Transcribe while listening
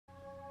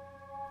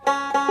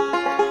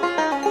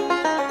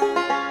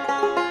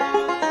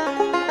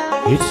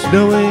It's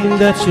knowing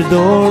that your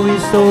door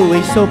is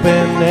always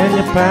open and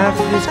your path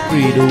is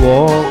free to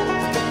walk.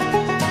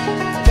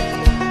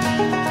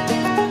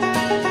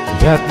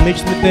 That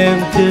makes me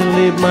tend to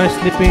leave my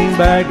sleeping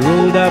bag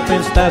rolled up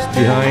and stashed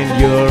behind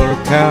your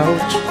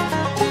couch.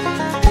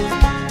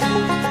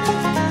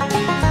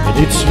 And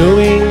it's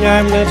knowing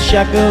I'm not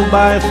shackled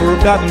by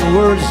forgotten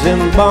words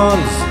and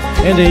bonds,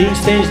 and the ink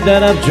stains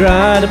that I've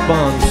dried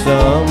upon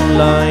some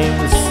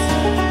lines.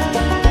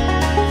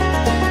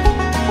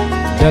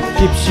 That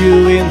keeps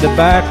you in the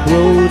back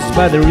roads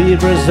by the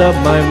rivers of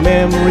my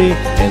memory,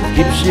 and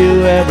keeps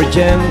you ever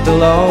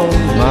gentle on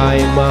my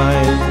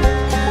mind.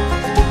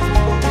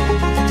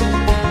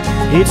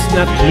 It's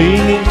not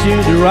clinging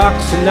to the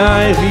rocks and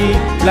ivy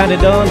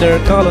planted on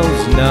their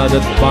columns now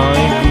that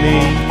bind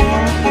me,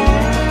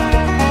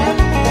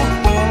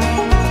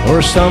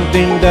 or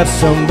something that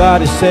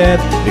somebody said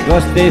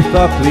because they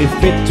thought we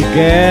fit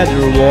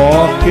together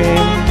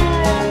walking.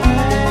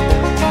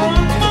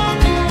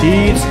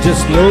 It's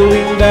just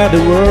knowing that the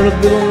world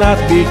will not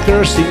be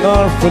cursing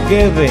or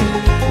forgiving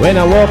when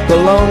I walk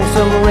along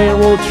some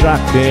railroad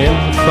track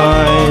and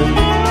find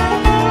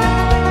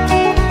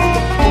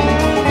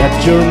that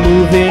you're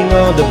moving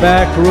on the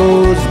back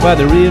roads by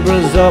the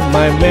rivers of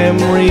my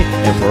memory,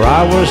 and for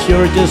hours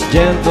you're just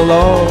gentle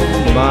on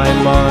my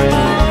mind.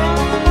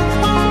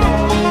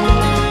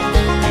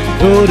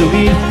 Though the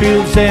wheat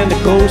fields and the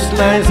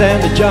coastlines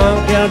and the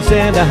junkyards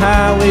and the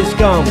highways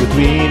come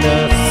between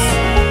us,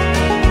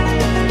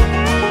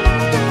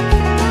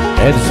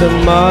 and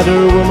some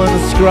other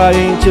woman's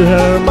crying to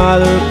her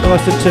mother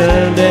cause it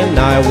turned and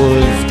I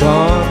was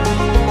gone,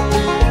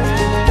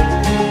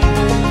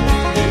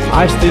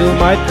 I still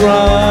might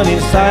run in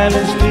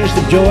silence, tears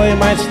of joy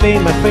might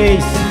stain my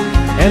face,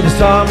 and the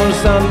summer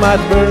sun might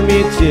burn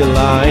me till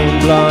I'm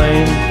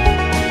blind.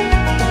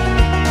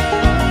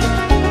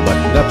 But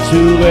not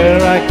to where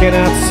I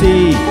cannot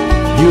see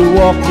you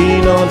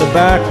walking on the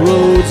back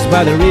roads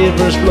by the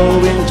rivers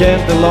flowing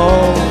gentle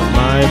on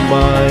my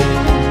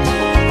mind.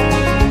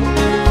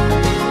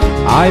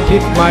 I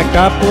pick my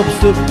cup of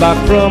soup back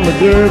from a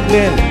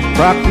gurgling,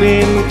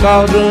 crackling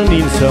cauldron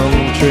in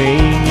some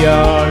train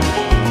yard.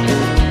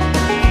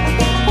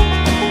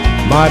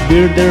 My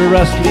beard a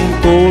rustling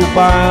coal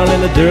pile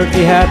and a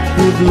dirty hat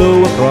could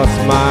blow across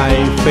my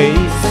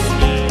face.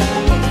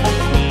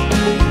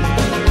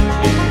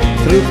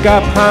 Through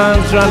cup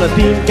hands round a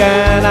tin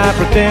can, I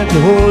pretend to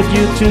hold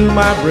you to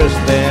my breast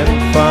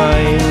and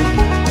find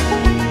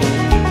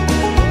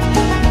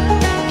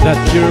that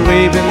you're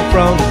waving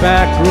from the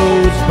back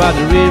roads by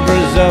the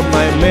rivers of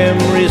my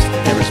memories,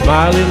 ever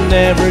smiling,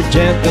 ever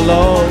gentle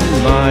on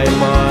my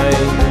mind.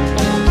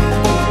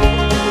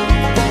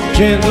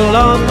 Gentle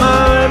on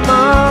my